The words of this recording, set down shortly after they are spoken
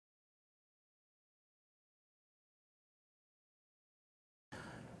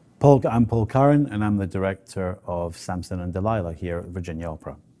I'm Paul Curran, and I'm the director of Samson and Delilah here at Virginia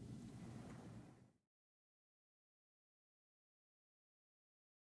Opera.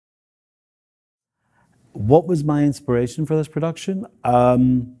 What was my inspiration for this production?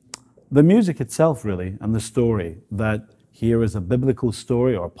 The music itself, really, and the story. That here is a biblical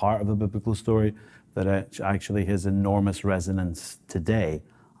story, or part of a biblical story, that actually has enormous resonance today,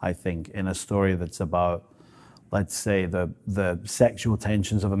 I think, in a story that's about, let's say, the sexual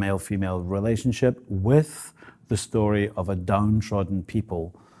tensions of a male-female relationship with the story of a downtrodden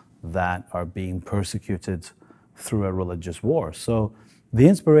people that are being persecuted through a religious war. So the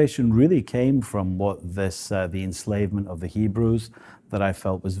inspiration really came from what this, the enslavement of the Hebrews, that I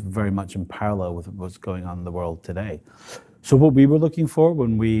felt was very much in parallel with what's going on in the world today. So what we were looking for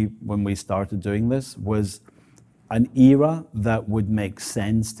when we started doing this was an era that would make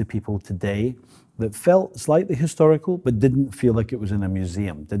sense to people today, that felt slightly historical, but didn't feel like it was in a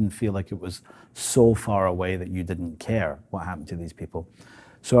museum, didn't feel like it was so far away that you didn't care what happened to these people.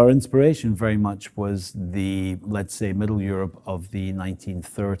 So our inspiration very much was the, let's say, Middle Europe of the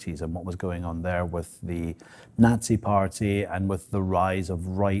 1930s and what was going on there with the Nazi Party and with the rise of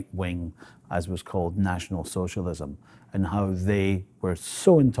right-wing, as was called, National Socialism, and how they were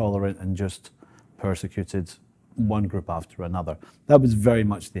so intolerant and just persecuted one group after another. That was very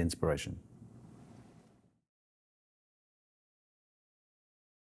much the inspiration.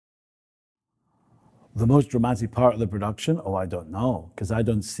 The most dramatic part of the production? Oh, I don't know, because I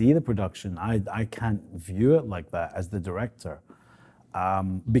don't see the production. I can't view it like that as the director,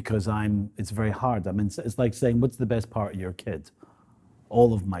 because it's very hard. I mean, it's like saying, what's the best part of your kid?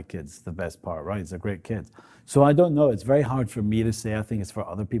 All of my kids, the best part, right? It's a great kid. So I don't know. It's very hard for me to say. I think it's for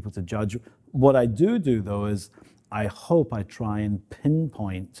other people to judge. What I do, though, is I hope I try and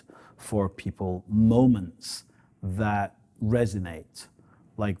pinpoint for people moments that resonate,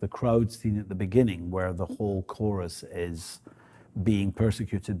 like the crowd scene at the beginning, where the whole chorus is being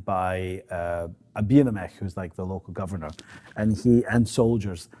persecuted by Abimelech, who's like the local governor, and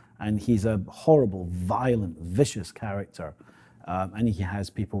soldiers, and he's a horrible, violent, vicious character, and he has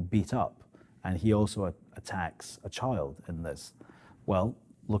people beat up, and he also attacks a child in this. Well,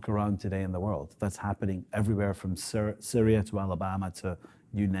 look around today in the world. That's happening everywhere, from Syria to Alabama to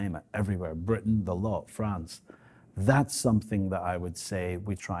you name it, everywhere. Britain, the lot, France. That's something that I would say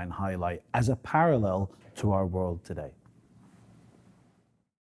we try and highlight as a parallel to our world today.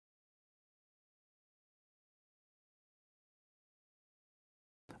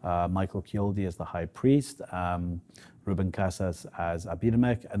 Michael Chioldi as the high priest, Ruben Casas as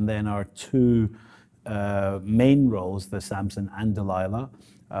Abimelech, and then our two main roles, the Samson and Delilah,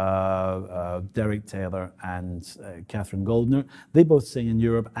 Derek Taylor and Catherine Goldner. They both sing in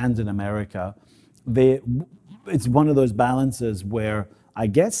Europe and in America. It's one of those balances where I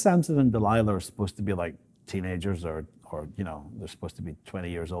guess Samson and Delilah are supposed to be like teenagers, or you know, they're supposed to be 20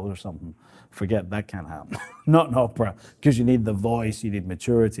 years old or something. Forget that, can't happen. Not in opera, because you need the voice, you need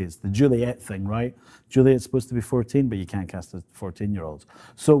maturity. It's the Juliet thing, right? Juliet's supposed to be 14, but you can't cast a 14-year-old.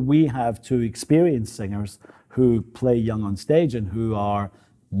 So we have two experienced singers who play young on stage and who are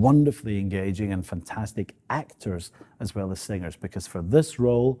wonderfully engaging and fantastic actors as well as singers, because for this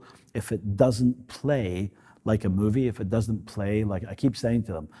role, if it doesn't play like a movie, if it doesn't play like, I keep saying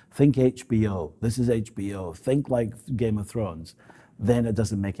to them, think HBO, this is HBO, think like Game of Thrones, then it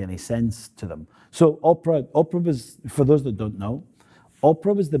doesn't make any sense to them. So opera was, for those that don't know,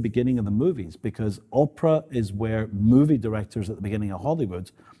 opera was the beginning of the movies, because opera is where movie directors at the beginning of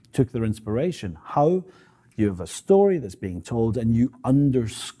Hollywood took their inspiration. How you have a story that's being told and you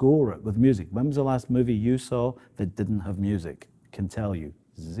underscore it with music. When was the last movie you saw that didn't have music? I can tell you,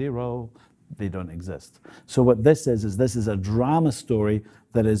 zero. They don't exist. So what this is this is a drama story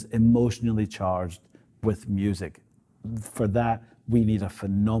that is emotionally charged with music. For that, we need a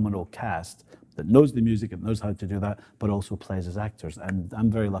phenomenal cast that knows the music and knows how to do that, but also plays as actors. And I'm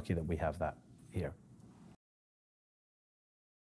very lucky that we have that here.